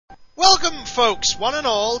Welcome, folks, one and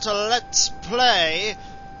all, to Let's Play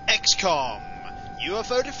XCOM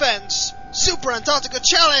UFO Defence Super Antarctica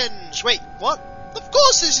Challenge! Wait, what? Of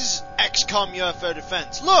course this is XCOM UFO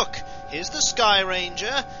Defence. Look, here's the Sky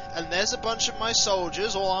Ranger, and there's a bunch of my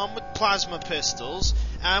soldiers, all armed with plasma pistols,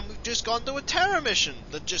 and we've just gone to a terror mission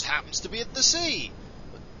that just happens to be at the sea.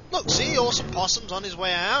 Look, see, Awesome Possum's on his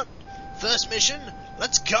way out. First mission,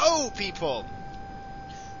 let's go, people!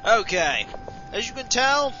 Okay, as you can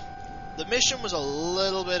tell, the mission was a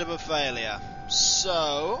little bit of a failure,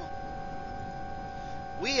 so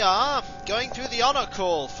we are going through the honor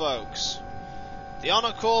call, folks. The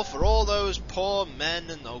honor call for all those poor men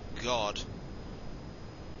and, oh god,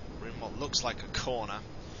 we're in what looks like a corner.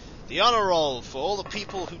 The honor roll for all the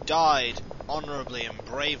people who died honorably and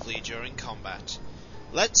bravely during combat.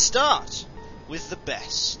 Let's start with the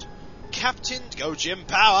best. Captain, go Jim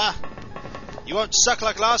Power! You won't suck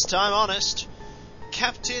like last time, honest.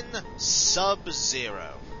 Captain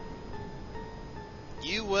Sub-Zero.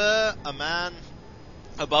 You were a man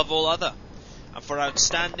above all other, and for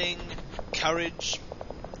outstanding courage,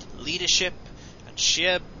 leadership, and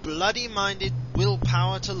sheer bloody-minded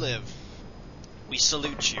willpower to live, we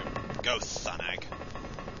salute you. Go Thunag.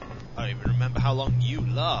 I don't even remember how long you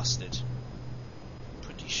lasted.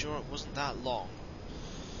 Pretty sure it wasn't that long.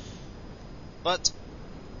 But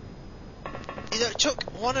it took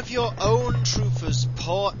one of your own troopers'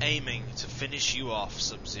 poor aiming to finish you off,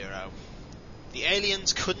 Sub-Zero. The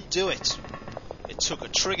aliens couldn't do it. It took a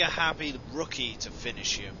trigger-happy rookie to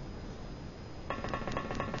finish you.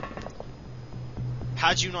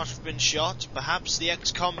 Had you not have been shot, perhaps the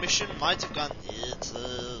XCOM mission might have gone, "It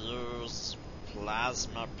is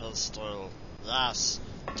plasma pistol." Yes,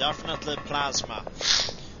 definitely plasma.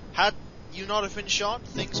 Had you not have been shot,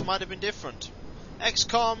 things might have been different.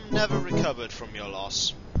 XCOM never recovered from your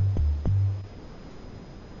loss,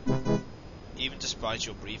 even despite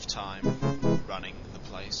your brief time running the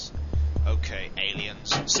place. Okay,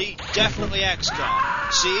 aliens. See, definitely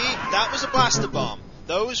XCOM. See, that was a blaster bomb.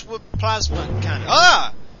 Those were plasma cannon.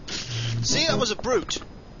 Ah! See, that was a brute.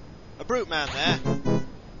 A brute man there.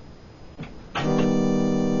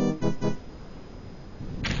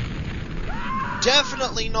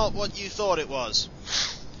 Definitely not what you thought it was.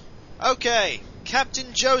 Okay,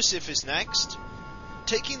 Captain Joseph is next.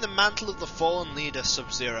 Taking the mantle of the fallen leader,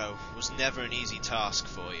 Sub-Zero, was never an easy task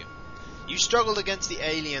for you. You struggled against the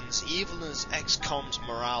aliens even as XCOM's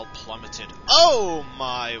morale plummeted. Oh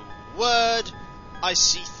my word! I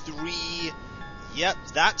see 3. Yep,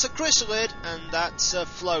 that's a chrysalid and that's a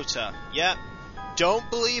floater. Yep, don't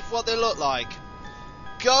believe what they look like.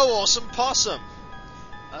 Go, Awesome Possum!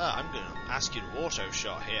 I'm going to ask you to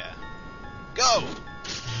auto-shot here. Go!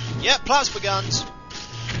 Yep, plasma guns.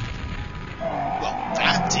 Well,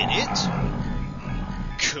 that did it.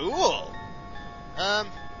 Cool.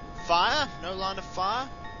 Fire? No line of fire?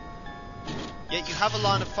 Yet you have a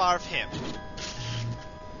line of fire of him.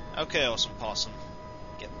 Okay, Awesome Possum.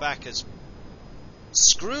 Get back as...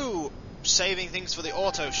 Screw saving things for the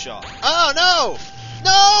auto-shot. Oh, no!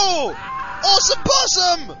 No! Awesome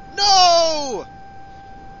Possum! No!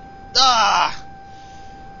 Ah!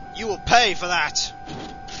 You will pay for that.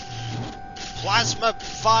 Plasma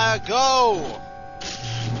fire, go!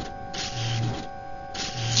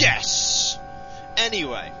 Yes!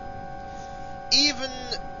 Anyway, even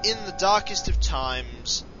in the darkest of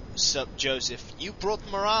times, Sub-Joseph, you brought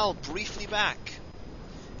morale briefly back.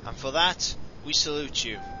 And for that, we salute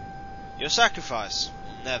you. Your sacrifice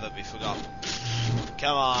will never be forgotten.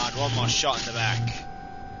 Come on, one more shot in the back.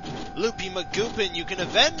 Loopy McGoopin, you can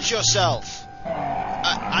avenge yourself!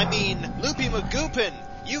 I mean, Loopy McGoopin,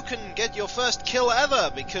 you can get your first kill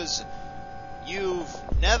ever, because you've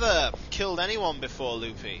never killed anyone before,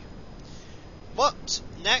 Loopy. What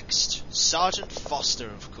next? Sergeant Foster,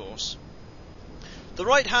 of course. The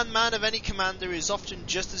right-hand man of any commander is often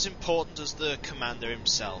just as important as the commander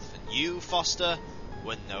himself, and you, Foster,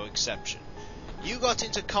 were no exception. You got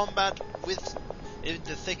into combat in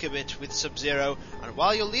the thick of it with Sub-Zero, and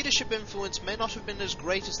while your leadership influence may not have been as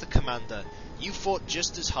great as the commander, you fought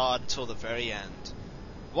just as hard until the very end.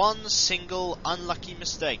 One single unlucky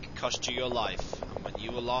mistake cost you your life, and when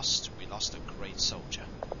you were lost, we lost a great soldier.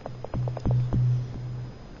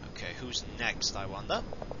 Okay, who's next, I wonder?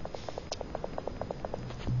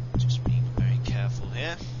 Just being very careful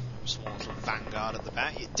here. Small little vanguard at the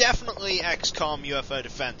back. Definitely XCOM UFO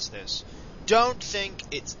Defence, this. Don't think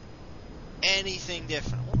it's anything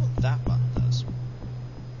different. I wonder what that button does.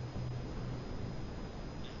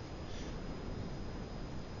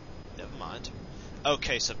 Never mind.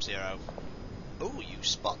 Okay, Sub-Zero. Oh, you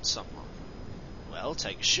spot someone. Well,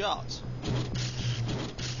 take a shot.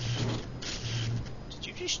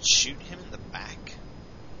 just shoot him in the back?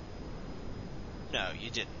 No, you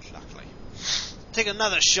didn't, luckily. Take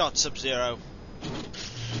another shot, Sub-Zero.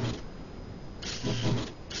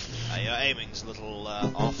 Your aiming's a little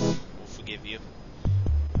off. We'll forgive you.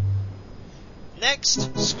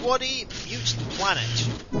 Next, Squaddy Mutant Planet.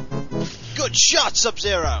 Good shot,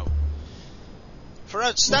 Sub-Zero! For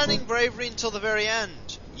outstanding bravery until the very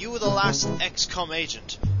end, you were the last XCOM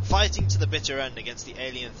agent, fighting to the bitter end against the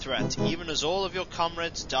alien threat, even as all of your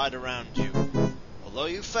comrades died around you. Although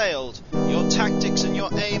you failed, your tactics and your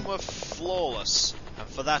aim were flawless, and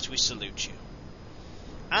for that we salute you.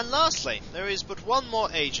 And lastly, there is but one more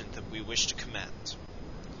agent that we wish to commend.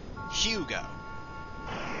 Hugo.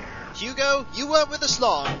 Hugo, you weren't with us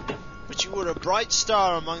long, but you were a bright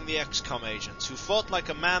star among the XCOM agents who fought like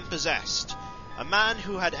a man possessed. A man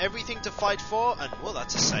who had everything to fight for, and, well,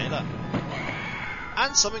 that's a sailor.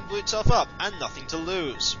 And something blew itself up, and nothing to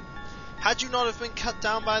lose. Had you not have been cut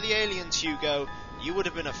down by the aliens, Hugo, you would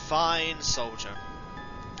have been a fine soldier.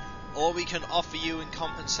 All we can offer you in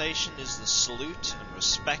compensation is the salute and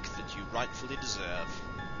respect that you rightfully deserve.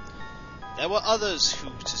 There were others who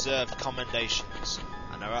deserved commendations,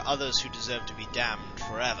 and there are others who deserve to be damned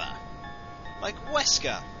forever. Like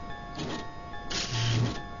Wesker.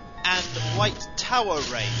 And White Tower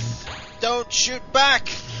Wraith. Don't shoot back!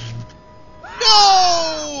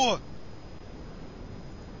 No!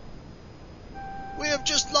 We have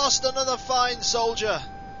just lost another fine soldier.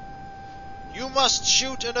 You must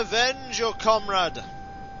shoot and avenge your comrade.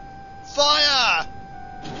 Fire!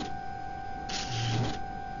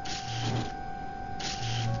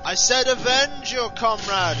 I said avenge your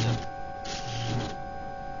comrade.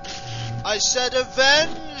 I said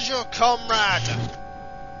avenge your comrade.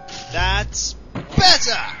 That's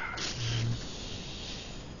better!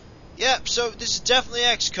 Yep, so this is definitely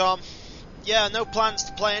XCOM. Yeah, no plans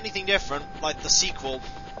to play anything different, like the sequel.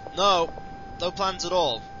 No plans at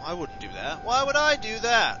all. I wouldn't do that. Why would I do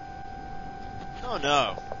that? Oh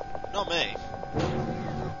no, not me.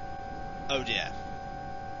 Oh dear.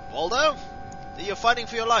 Waldo? You're fighting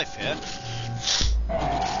for your life here.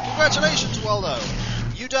 Congratulations, Waldo.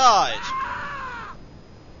 You died.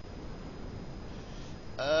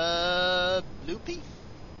 Loopy?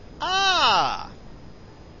 Ah!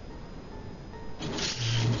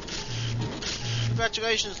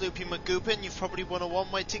 Congratulations, Loopy McGoopin. You've probably won a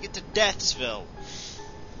one-way ticket to Deathsville.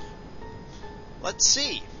 Let's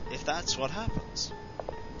see if that's what happens.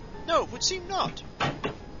 No, it would seem not.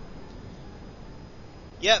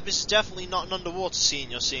 Yeah, this is definitely not an underwater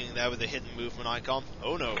scene you're seeing there with the hidden movement icon.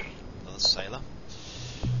 Oh no, another sailor.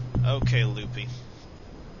 Okay, Loopy.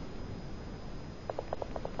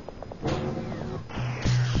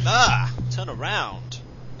 Ah! Turn around.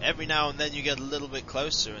 Every now and then you get a little bit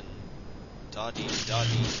closer and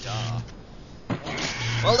da-dee-da-dee-da.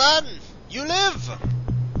 Well done! You live!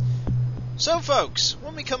 So folks,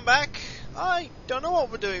 when we come back, I don't know what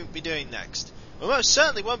we'll be doing next. We most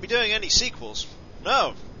certainly won't be doing any sequels.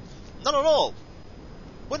 No, not at all.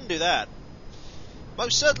 Wouldn't do that.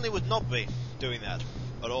 Most certainly would not be doing that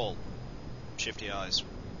at all. Shifty eyes.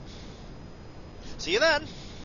 See you then!